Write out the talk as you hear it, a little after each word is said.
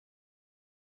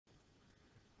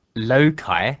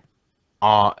loci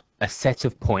are a set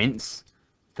of points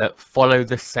that follow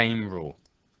the same rule.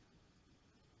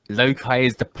 Loci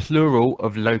is the plural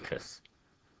of locus.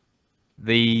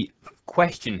 The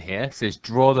question here says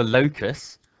draw the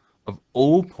locus of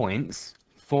all points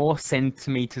 4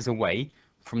 centimeters away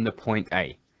from the point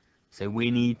A. So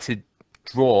we need to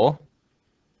draw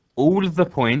all of the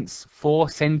points 4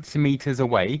 centimeters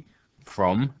away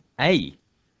from A.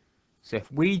 So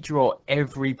if we draw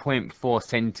every point 4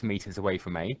 centimeters away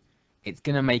from A, it's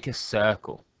going to make a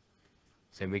circle.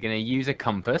 So we're going to use a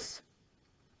compass.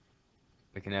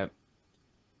 We're going to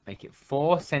make it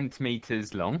 4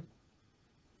 centimeters long.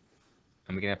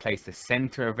 And we're going to place the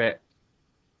center of it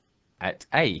at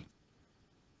A.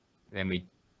 Then we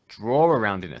draw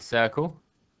around in a circle.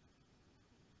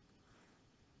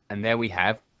 And there we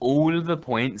have all of the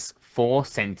points 4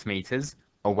 centimeters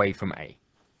away from A.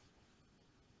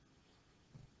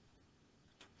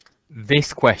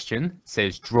 This question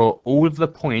says draw all of the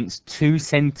points 2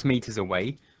 centimeters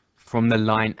away from the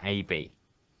line AB.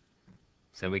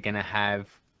 So we're going to have,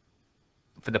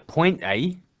 for the point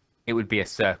A, it would be a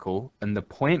circle, and the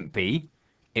point B,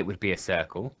 it would be a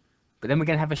circle. But then we're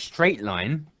going to have a straight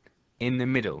line in the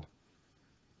middle.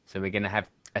 So we're going to have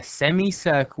a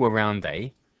semicircle around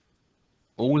A,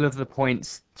 all of the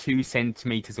points 2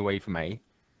 centimeters away from A,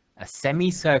 a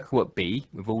semicircle at B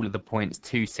with all of the points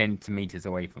 2 centimeters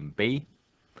away from B,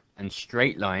 and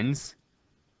straight lines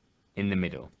in the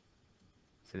middle.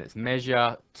 So let's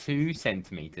measure 2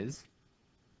 centimeters,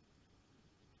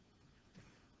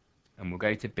 and we'll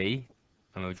go to B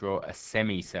and we'll draw a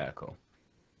semicircle.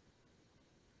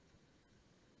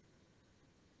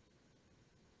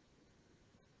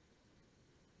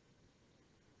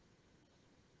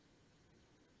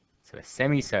 So a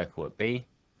semicircle at B,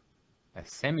 a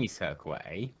semicircle at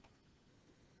A,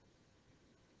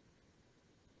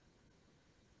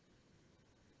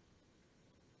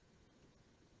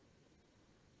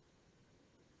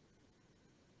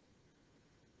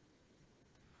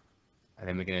 and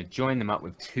then we're going to join them up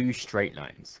with 2 straight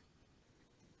lines.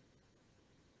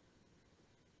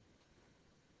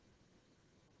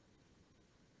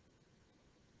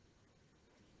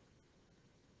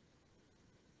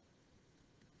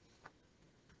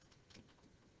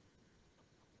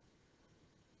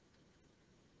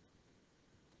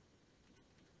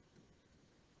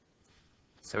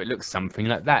 So it looks something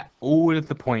like that, all of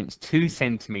the points 2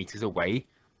 centimeters away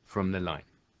from the line.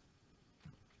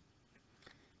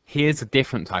 Here's a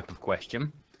different type of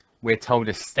question. We're told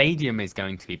a stadium is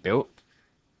going to be built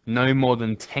no more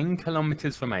than 10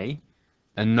 kilometers from A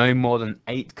and no more than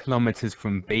 8 kilometers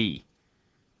from B.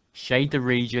 Shade the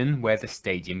region where the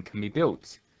stadium can be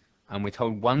built. And we're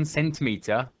told 1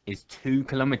 centimeter is 2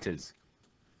 kilometers.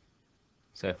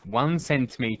 So if 1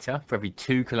 centimeter for every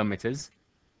 2 kilometers,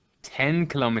 10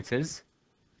 kilometers,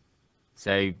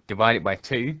 so divide it by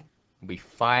 2, will be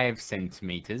 5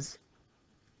 centimeters.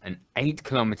 And 8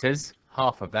 kilometers,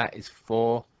 half of that is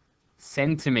 4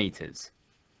 centimeters.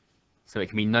 So it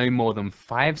can be no more than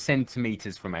 5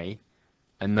 centimeters from A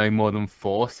and no more than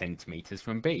 4 centimeters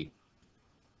from B.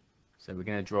 So we're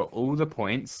going to draw all the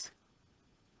points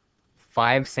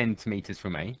 5 centimeters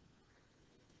from A.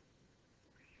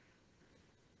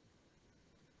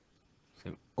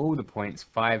 So all the points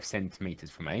 5 centimeters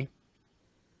from A.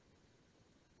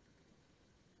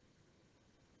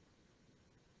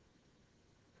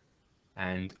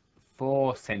 And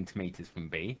 4 centimeters from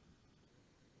B.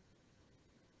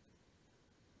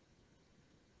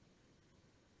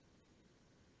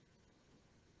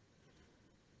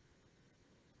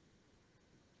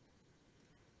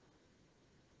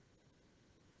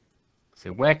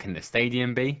 So where can the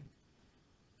stadium be?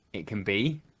 It can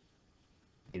be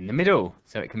in the middle.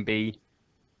 So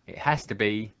it has to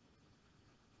be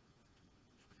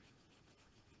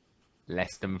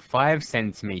less than 5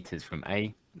 centimeters from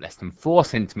A, less than 4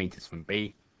 centimeters from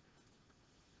B.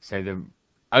 So the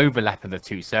overlap of the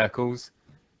 2 circles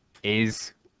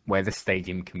is where the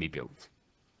stadium can be built.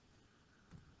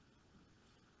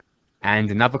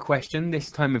 And another question,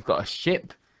 this time we've got a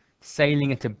ship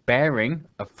sailing at a bearing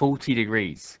of 40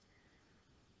 degrees.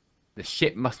 The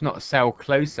ship must not sail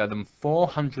closer than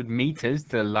 400 meters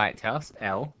to the lighthouse,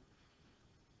 L.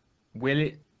 Will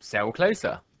it sail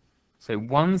closer? So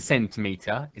 1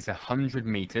 centimeter is 100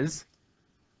 meters.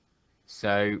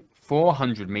 So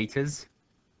 400 meters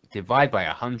divided by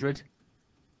 100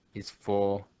 is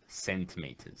 4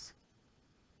 centimeters.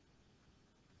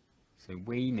 So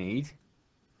we need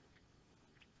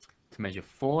to measure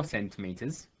 4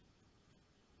 centimeters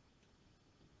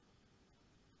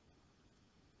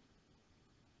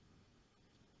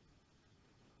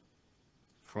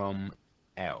from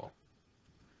L.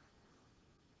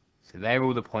 So they're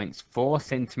all the points 4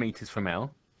 centimeters from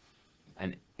L.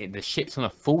 And the ship's on a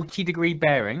 40-degree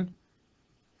bearing.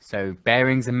 So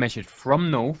bearings are measured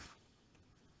from north.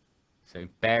 So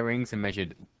bearings are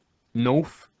measured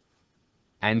north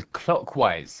and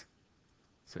clockwise.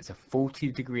 So it's a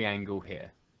 40-degree angle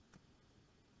here.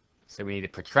 So we need a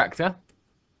protractor.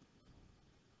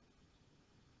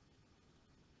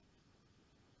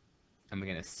 And we're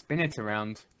going to spin it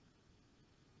around.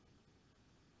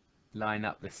 Line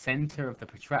up the center of the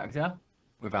protractor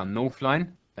with our north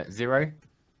line at 0.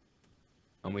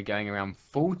 And we're going around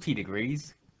 40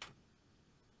 degrees,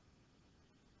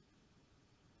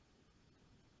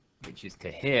 which is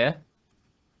to here.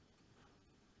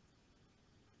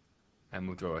 And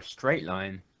we'll draw a straight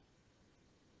line.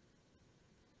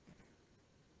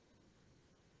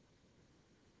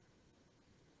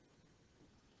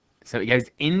 So it goes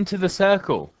into the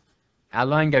circle. Our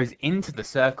line goes into the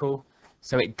circle,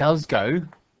 so it does go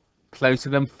closer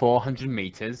than 400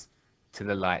 meters to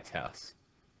the lighthouse.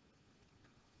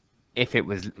 If it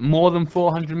was more than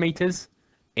 400 meters,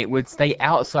 it would stay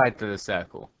outside of the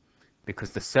circle,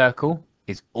 because the circle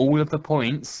is all of the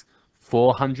points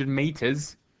 400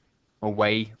 meters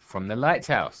away from the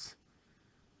lighthouse.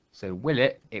 So will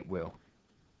it? It will.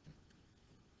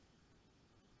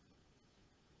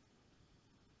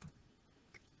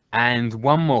 And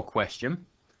one more question.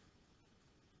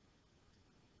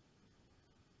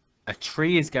 A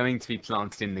tree is going to be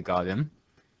planted in the garden.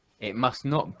 It must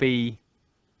not be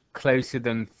closer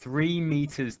than 3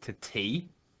 meters to T.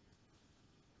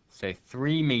 So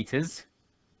 3 meters,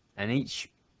 and each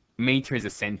meter is a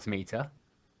centimeter.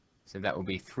 So that will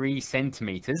be 3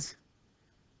 centimeters.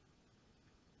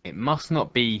 It must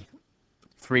not be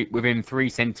within 3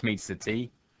 centimeters of T,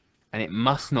 and it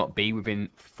must not be within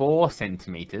 4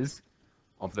 centimeters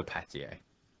of the patio.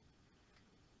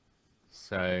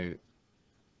 So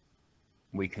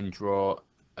we can draw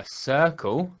a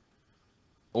circle,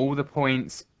 all the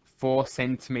points 3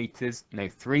 centimeters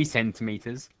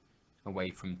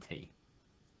away from T.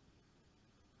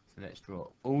 So let's draw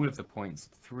all of the points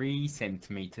 3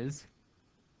 centimeters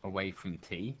away from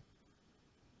T.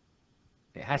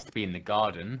 It has to be in the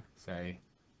garden, so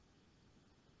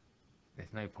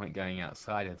there's no point going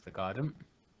outside of the garden.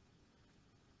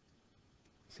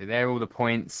 So there are all the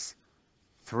points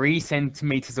 3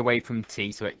 centimeters away from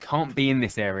T, so it can't be in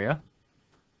this area.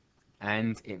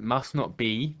 And it must not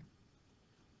be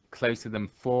closer than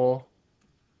 4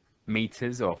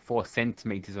 meters or 4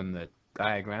 centimeters on the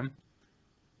diagram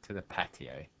to the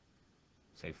patio.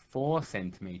 So 4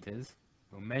 centimeters,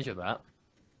 we'll measure that.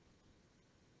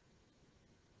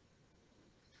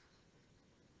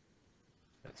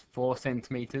 That's 4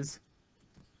 centimeters,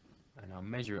 and I'll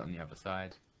measure it on the other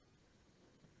side.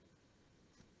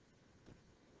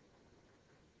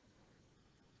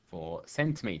 4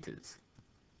 centimeters.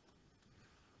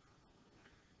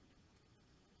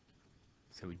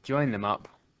 So we join them up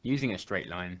using a straight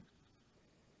line.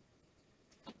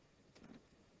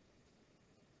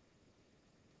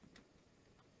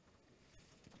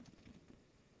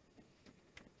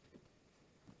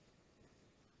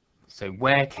 So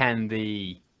where can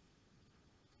the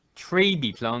tree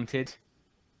be planted?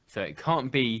 So it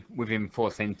can't be within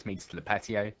 4 centimeters to the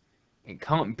patio. It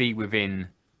can't be within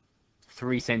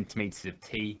 3 centimeters of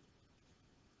T.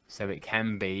 So it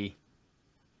can be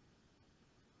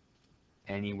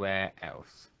anywhere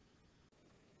else.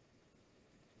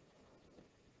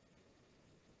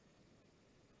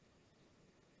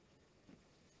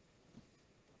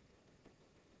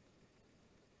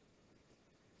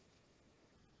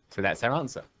 So that's our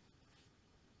answer.